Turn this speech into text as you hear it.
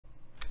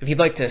If you'd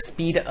like to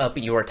speed up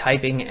your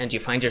typing and you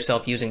find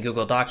yourself using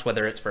Google Docs,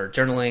 whether it's for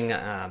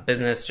journaling,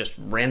 business, just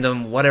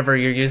random, whatever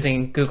you're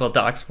using Google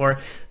Docs for,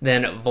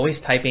 then voice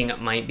typing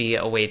might be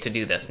a way to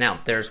do this. Now,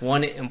 there's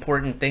one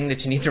important thing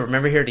that you need to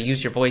remember here. To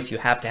use your voice, you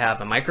have to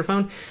have a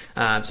microphone.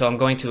 So I'm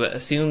going to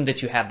assume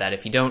that you have that.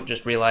 If you don't,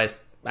 just realize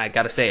I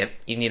gotta say it,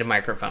 you need a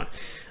microphone.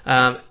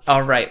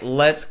 All right,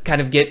 let's kind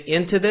of get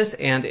into this,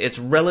 and it's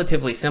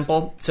relatively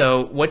simple.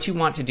 So what you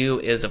want to do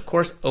is, of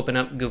course, open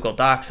up Google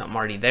Docs. I'm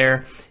already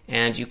there,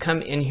 and you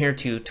come in here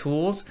to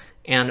Tools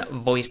and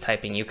Voice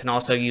Typing. You can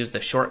also use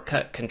the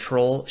shortcut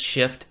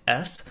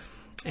Control-Shift-S,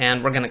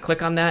 and we're gonna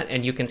click on that,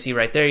 and you can see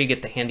right there, you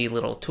get the handy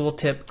little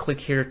tooltip. Click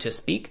here to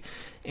speak,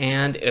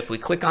 and if we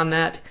click on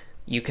that,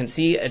 you can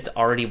see it's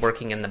already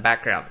working in the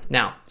background.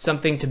 Now,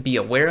 something to be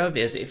aware of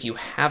is if you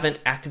haven't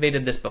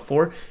activated this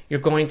before, you're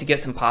going to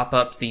get some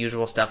pop-ups, the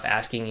usual stuff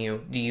asking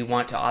you, do you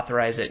want to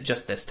authorize it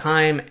just this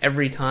time,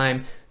 every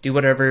time? Do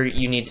whatever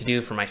you need to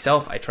do. For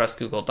myself, I trust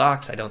Google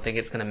Docs. I don't think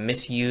it's going to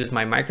misuse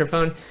my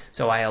microphone,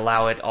 so I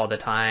allow it all the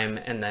time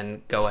and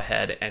then go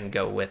ahead and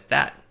go with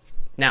that.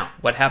 Now,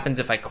 what happens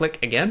if I click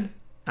again?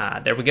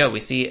 There we go. We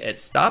see it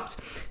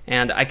stops,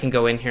 and I can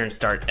go in here and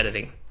start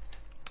editing.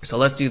 So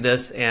let's do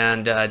this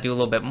and do a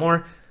little bit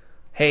more.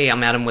 Hey,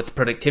 I'm Adam with the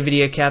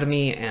Productivity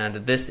Academy, and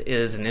this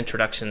is an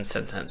introduction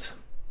sentence.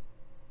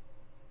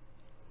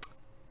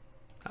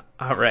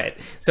 All right,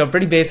 so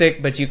pretty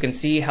basic, but you can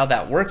see how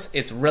that works.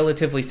 It's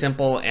relatively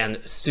simple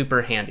and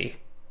super handy.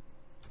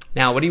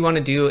 Now, what do you want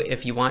to do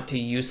if you want to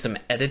use some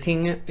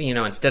editing,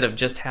 instead of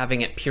just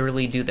having it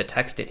purely do the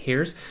text it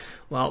hears?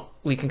 Well,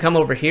 we can come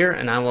over here,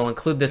 and I will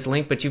include this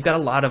link, but you've got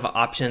a lot of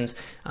options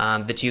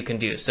that you can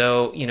do.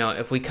 So,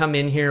 if we come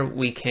in here,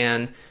 we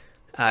can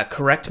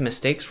correct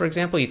mistakes, for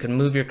example. You can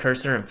move your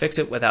cursor and fix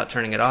it without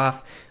turning it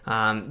off.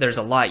 There's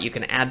a lot. You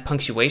can add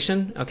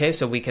punctuation, okay?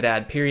 So we could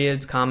add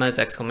periods, commas,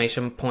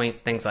 exclamation points,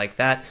 things like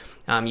that.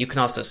 You can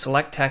also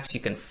select text. You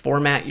can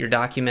format your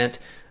document.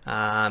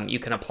 You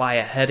can apply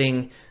a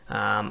heading,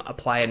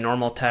 apply a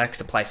normal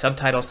text, apply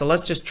subtitles. So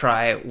let's just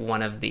try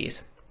one of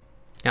these.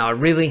 Now, a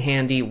really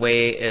handy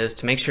way is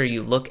to make sure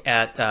you look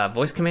at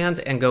voice commands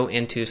and go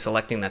into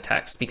selecting the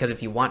text, because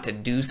if you want to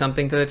do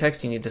something to the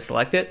text, you need to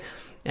select it.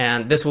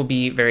 And this will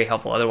be very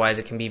helpful. Otherwise,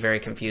 it can be very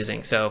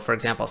confusing. So, for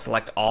example,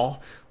 select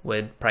all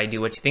would probably do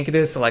what you think it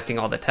is, selecting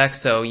all the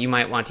text. So you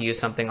might want to use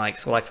something like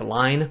select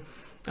line,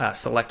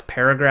 select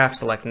paragraph,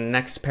 select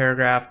next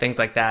paragraph, things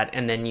like that.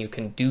 And then you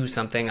can do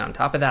something on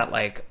top of that,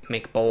 like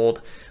make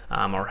bold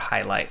or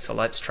highlight. So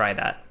let's try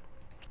that.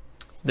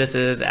 This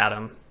is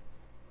Adam.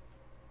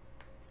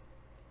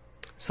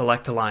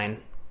 Select a line.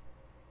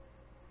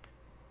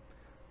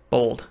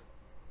 Bold.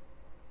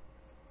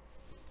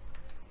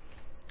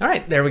 All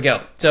right, there we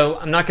go. So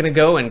I'm not going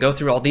to go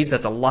through all these.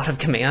 That's a lot of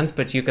commands,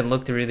 but you can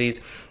look through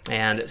these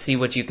and see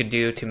what you could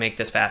do to make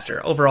this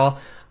faster. Overall,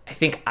 I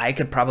think I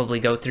could probably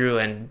go through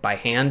and by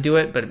hand do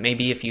it, but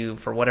maybe if you,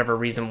 for whatever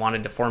reason,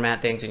 wanted to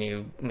format things and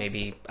you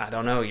maybe, I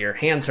don't know, your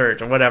hands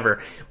hurt or whatever.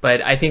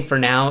 But I think for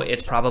now,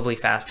 it's probably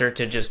faster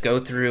to just go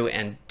through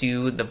and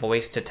do the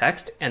voice to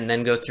text and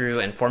then go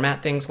through and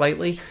format things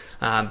lightly.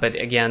 But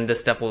again,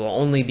 this stuff will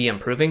only be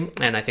improving,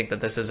 and I think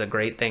that this is a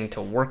great thing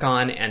to work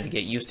on and to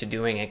get used to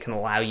doing. It can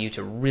allow you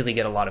to really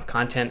get a lot of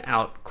content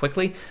out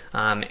quickly.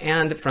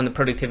 And from the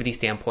productivity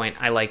standpoint,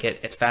 I like it.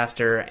 It's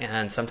faster,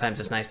 and sometimes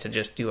it's nice to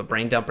just do a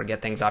brain dump or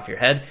get things off your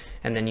head,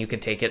 and then you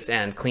could take it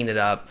and clean it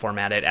up,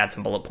 format it, add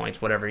some bullet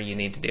points, whatever you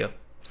need to do.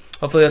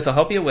 Hopefully this will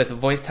help you with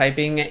voice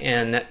typing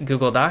in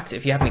Google Docs.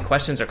 If you have any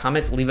questions or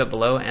comments, leave it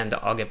below and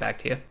I'll get back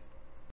to you.